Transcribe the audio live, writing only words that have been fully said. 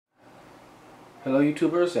Hello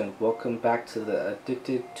YouTubers, and welcome back to the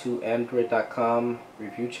AddictedToAndroid.com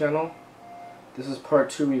review channel. This is part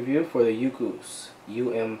 2 review for the Ugoos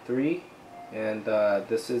UM3, and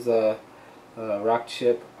this is a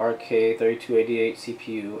Rockchip RK3288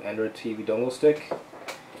 CPU Android TV dongle stick.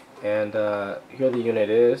 And here the unit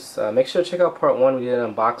is. Make sure to check out part 1. We did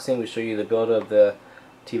an unboxing. We show you the build of the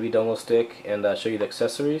TV dongle stick and show you the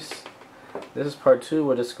accessories. This is part 2.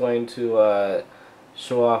 We're just going to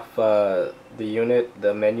show off the unit,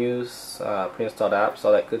 the menus, pre-installed apps,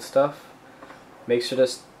 all that good stuff. Make sure to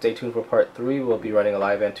stay tuned for part 3. We'll be running a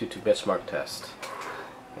live AnTuTu benchmark test.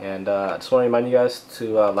 And I just want to remind you guys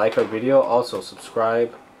to like our video. Also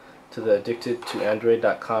subscribe to the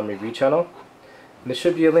AddictedToAndroid.com review channel. And there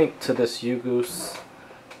should be a link to this Ugoos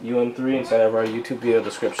UM3 inside of our YouTube video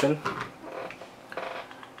description.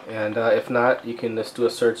 And if not, you can just do a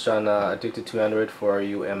search on Addicted to Android for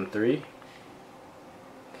UM3.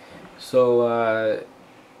 So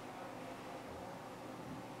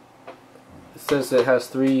it says it has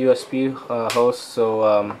 3 USB hosts,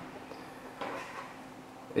 so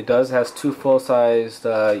it has 2 full-sized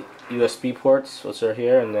USB ports, which are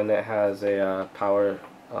here, and then it has a power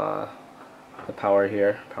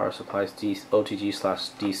here, power supplies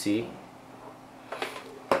OTG/DC.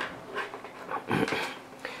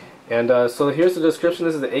 And so here's the description.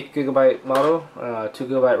 This is the 8GB model,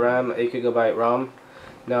 2GB RAM, 8GB ROM.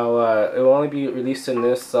 Now it will only be released in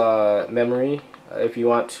this memory. If you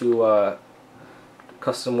want to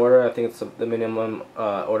custom order, I think it's the minimum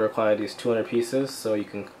order quantity is 200 pieces. So you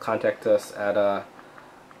can contact us at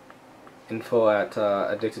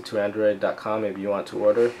info@addictedtoandroid.com if you want to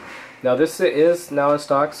order. Now this is now in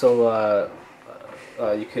stock, so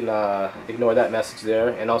you can ignore that message there,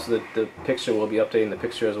 and also the picture will be updating the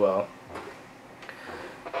picture as well.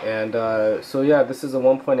 And so yeah, this is a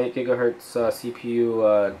 1.8 gigahertz CPU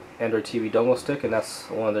Android TV dongle stick, and that's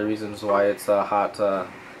one of the reasons why it's a hot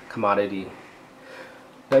commodity.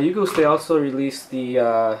 Now Ugoos, they also released the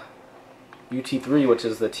UT3, which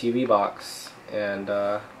is the TV box, and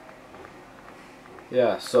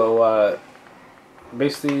yeah, so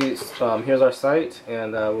basically here's our site,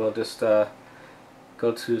 and we'll just go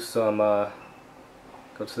to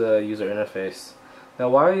the user interface. Now,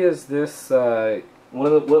 why is this what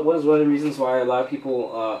is one of the reasons why a lot of people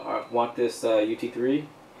want this UM3?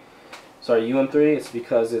 It's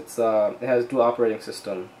because it has dual operating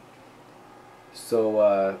system.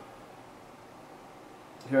 So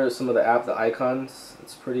here are some of the icons.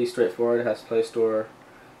 It's pretty straightforward. It has Play Store,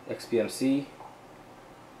 XBMC.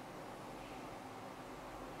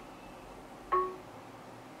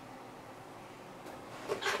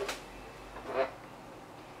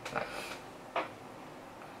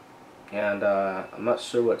 And I'm not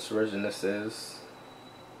sure which version this is,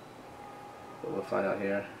 but we'll find out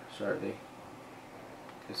here shortly.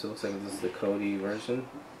 Okay, so it looks like this is the Kodi version.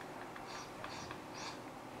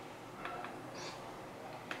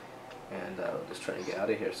 And we'll just try to get out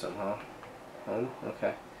of here somehow.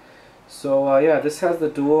 Okay. So yeah, this has the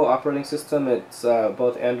dual operating system. It's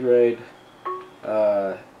both Android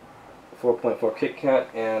 4.4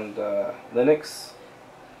 KitKat and Linux.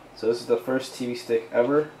 So this is the first TV stick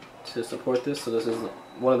ever to support this, so this is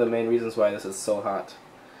one of the main reasons why this is so hot.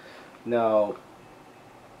 Now,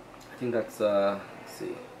 I think that's let's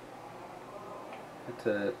see, I have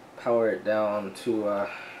to power it down to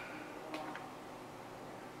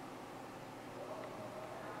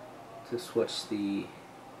switch the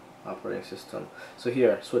operating system. So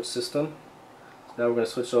here, switch system. So now we're going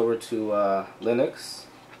to switch over to Linux.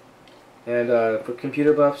 And for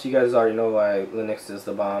computer buffs, you guys already know why Linux is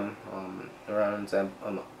the bomb. It runs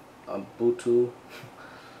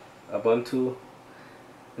Ubuntu,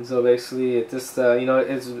 and so basically it just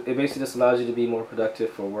it basically just allows you to be more productive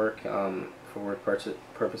for work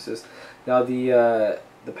purposes. Now the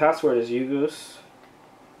password is Ugoos,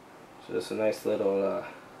 so just a nice little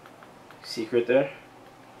secret there.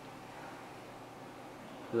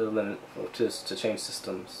 Just to change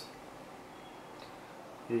systems.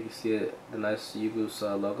 Here you can see the nice Ugoos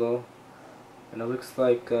logo, and it looks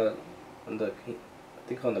like on the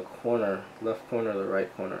on the corner, left corner or the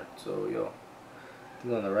right corner. So I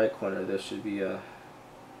think on the right corner there should be a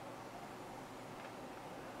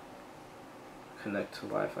connect to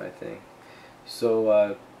Wi-Fi thing.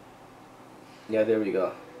 So yeah, there we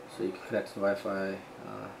go. So you can connect to Wi-Fi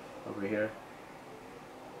over here.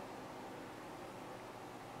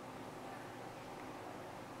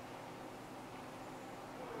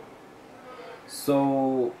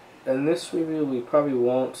 So in this review we probably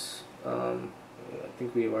won't I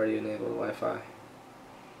think we've already enabled Wi-Fi.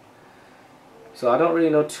 So I don't really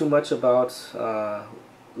know too much about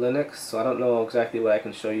Linux, so I don't know exactly what I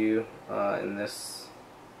can show you in this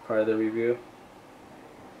part of the review,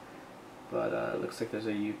 but it looks like there's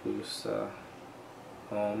a Ugoos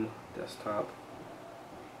home desktop.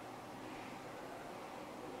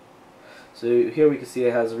 So here we can see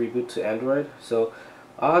it has a reboot to Android. So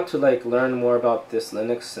I'll have to like learn more about this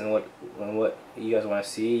Linux and what you guys want to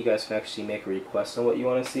see. You guys can actually make a request on what you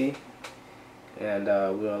want to see, and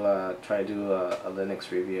we'll try to do a Linux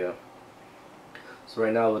review. So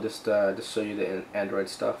right now we'll just show you the Android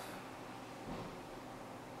stuff.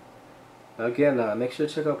 Again, make sure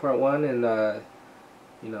to check out part 1, and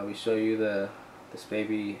you know, we show you this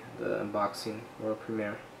baby, the unboxing world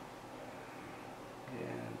premiere.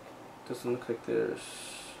 And doesn't look like there's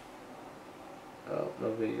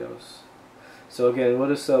no videos. So again,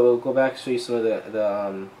 we'll go back and show you some of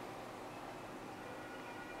the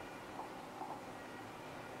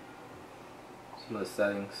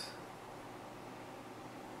settings.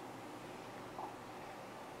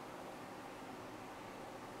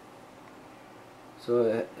 So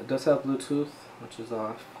it does have Bluetooth, which is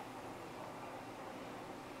off.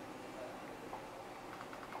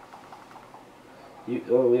 We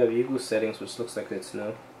have Ugoos settings, which looks like it's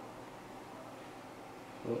new.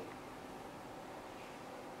 Oh.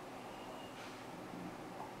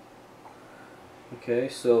 Okay,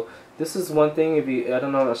 so this is one thing. I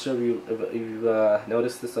don't know, I'm not sure if you've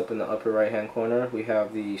noticed this up in the upper right hand corner. We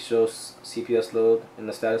have the show CPS load in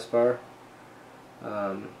the status bar,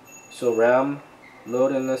 show RAM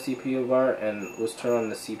load in the CPU bar, and let's turn on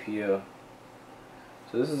the CPU.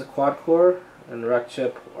 So this is a quad core, and rack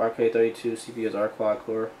chip RK32 CPUs are quad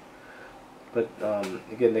core, but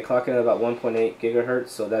again, they clock in at about 1.8 gigahertz,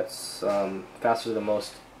 so that's faster than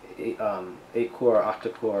most 8-core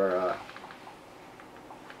octa-core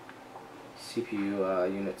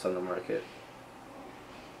CPU units on the market.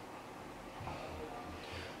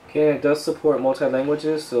 Okay, it does support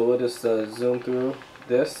multi-languages, so we'll just zoom through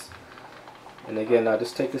this. And again, I'll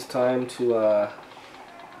just take this time to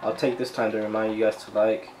I'll take this time to remind you guys to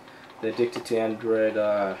like the Addicted to Android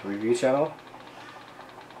review channel.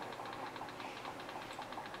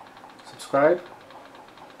 Subscribe.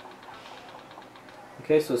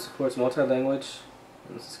 Okay, so it supports multi-language.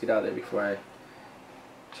 Let's just get out of there before I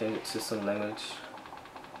change it to some language.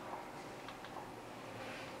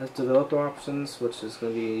 That's developer options, which is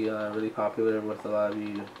going to be really popular with a lot of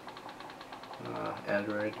you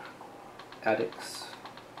Android addicts.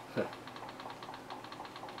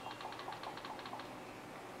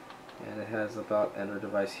 And it has about Android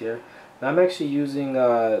device here. Now I'm actually using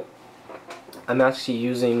the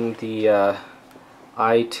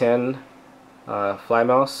i10 fly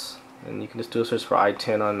mouse, and you can just do a search for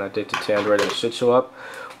i10 on Addicted to Android and it should show up.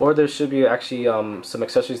 Or there should be actually some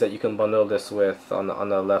accessories that you can bundle this with on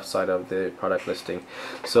the left side of the product listing.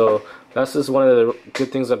 So that's just one of the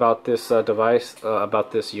good things about this device,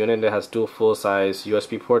 about this unit. It has dual full-size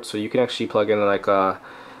USB ports, so you can actually plug in like a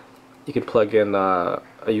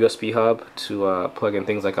USB hub to plug in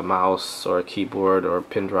things like a mouse or a keyboard or a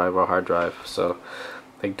pin drive or a hard drive. So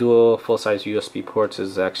like dual full-size USB ports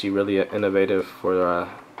is actually really innovative for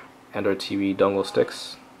Android TV dongle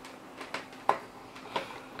sticks.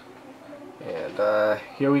 And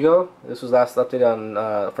here we go. This was last update on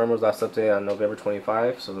firmware's last update on November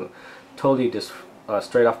 25. So totally just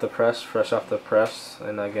straight off the press, fresh off the press.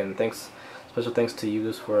 And again, special thanks to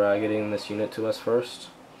Ugoos for getting this unit to us first.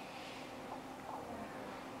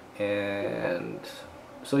 And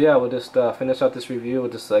so yeah, we'll just finish out this review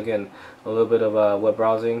with just again a little bit of web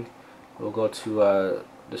browsing. We'll go to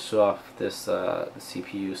show off this the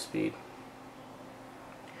CPU speed.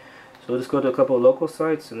 So we'll just go to a couple of local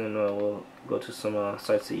sites, and then we'll go to some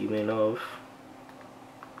sites that you may know of.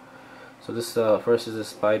 So this first is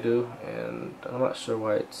this Baidu, and I'm not sure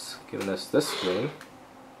why it's giving us this screen.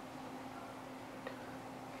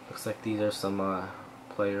 Looks like these are some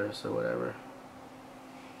players or whatever.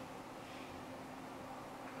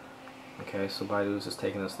 Okay, so Baidu is just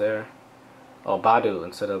taking us there. Oh, Baidu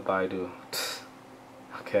instead of Baidu.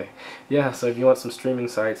 Okay, yeah, so if you want some streaming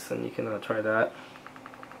sites, then you can try that.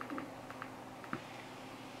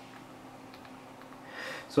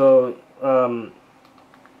 So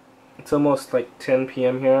it's almost like 10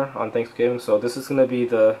 p.m. here on Thanksgiving, so this is going to be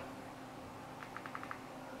the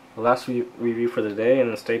last review for the day,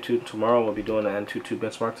 and stay tuned. Tomorrow we'll be doing an Antutu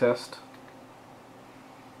benchmark test.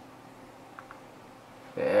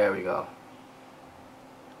 There we go.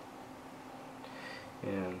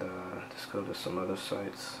 And just go to some other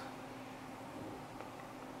sites.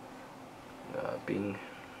 Bing.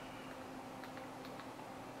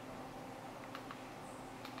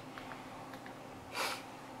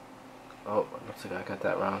 Oh, Looks like I got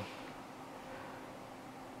that wrong.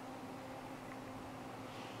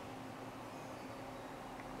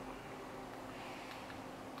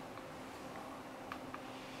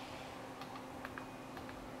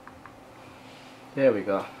 There we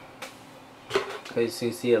go. Okay, so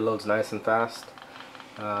you see it loads nice and fast.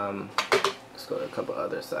 Let's go to a couple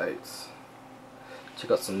other sites.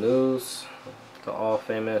 Check out some news. The all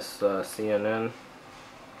famous CNN.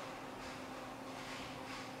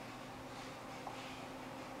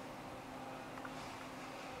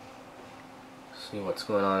 See what's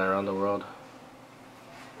going on around the world.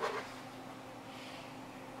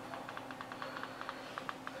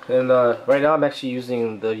 And right now I'm actually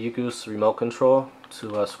using the Ugoos remote control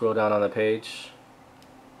to scroll down on the page.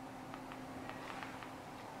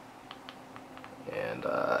 And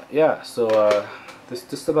yeah, so this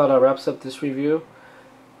just about wraps up this review.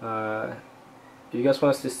 If you guys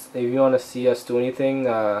want us to, if you want to see us do anything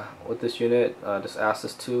with this unit, just ask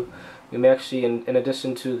us to. We may actually, in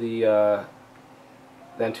addition to the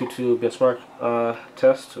AddictedTo benchmark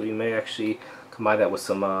test, we may actually combine that with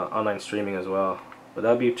some online streaming as well. But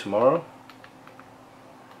that'll be tomorrow.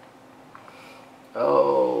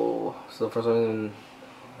 Oh, so for some reason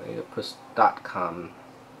I need to push .com.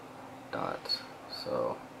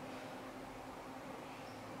 So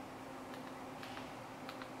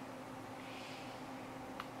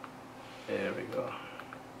there we go.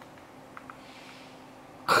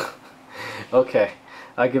 Okay,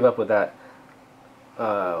 I give up with that.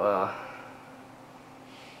 Well.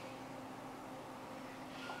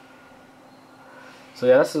 So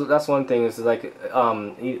yeah, that's one thing. Is like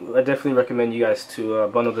I definitely recommend you guys to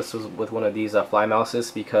bundle this with one of these fly mouses,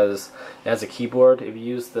 because it has a keyboard. If you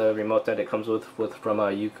use the remote that it comes with from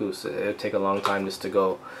Ugoos, it'll take a long time just to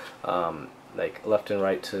go like left and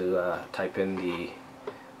right to type in the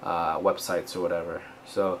websites or whatever.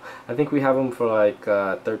 So I think we have them for like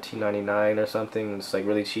 $13.99 or something. It's like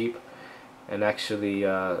really cheap, and actually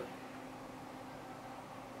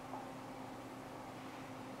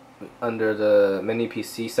under the mini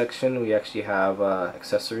PC section we actually have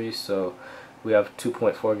accessories. So we have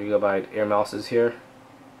 2.4 gigabyte air mouses here,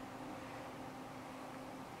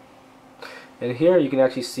 and here you can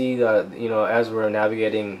actually see that, you know, as we're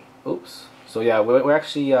navigating. Oops. So yeah, we're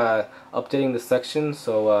actually updating the section,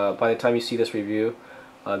 so by the time you see this review,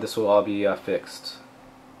 this will all be fixed.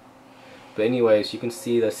 But anyways, you can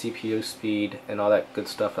see the CPU speed and all that good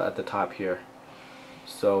stuff at the top here.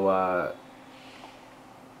 So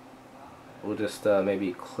we'll just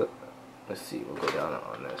maybe click. Let's see, we'll go down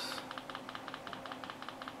on this.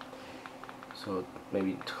 So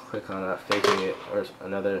maybe click on faking it or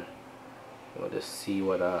another. We'll just see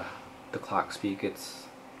what the clock speed gets.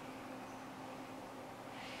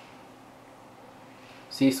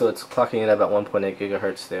 See, so it's clocking in at about 1.8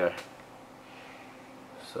 gigahertz there.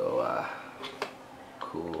 So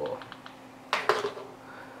cool.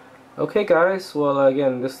 Okay guys, well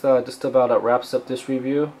again, this just about wraps up this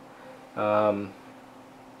review.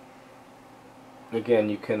 Again,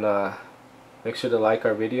 you can make sure to like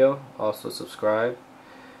our video, also subscribe,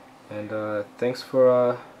 and thanks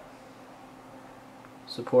for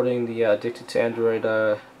supporting the Addicted to Android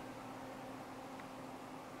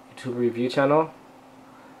YouTube review channel.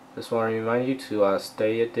 Just want to remind you to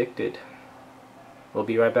stay addicted. We'll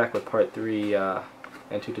be right back with part 3 and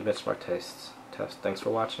 2 benchmark tests. Thanks for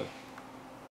watching.